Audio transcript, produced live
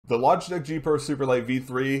The Logitech G Pro Superlight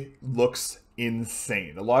V3 looks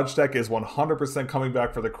insane. The Logitech is 100% coming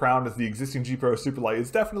back for the crown, as the existing G Pro Superlight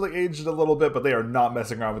is definitely aged a little bit, but they are not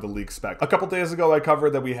messing around with the leak spec. A couple days ago I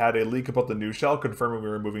covered that we had a leak about the new shell, confirming we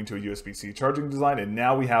were moving to a USB-C charging design, and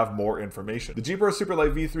now we have more information. The G Pro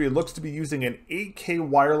Superlight V3 looks to be using an 8K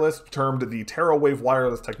wireless, termed the TerraWave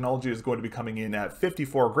wireless technology, is going to be coming in at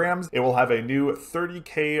 54 grams. It will have a new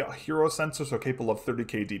 30K hero sensor, so capable of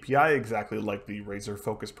 30K DPI, exactly like the Razer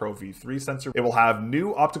Focus Pro V3 sensor. It will have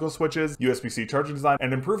new optical switches, USB-C charging design,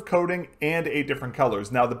 and improved coding, and 8 different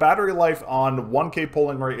colors. Now, the battery life on 1K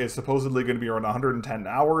polling rate is supposedly going to be around 110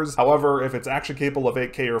 hours. However, if it's actually capable of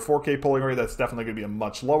 8K or 4K polling rate, that's definitely going to be a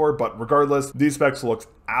much lower, but regardless, these specs look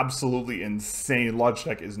absolutely insane.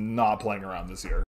 Logitech is not playing around this year.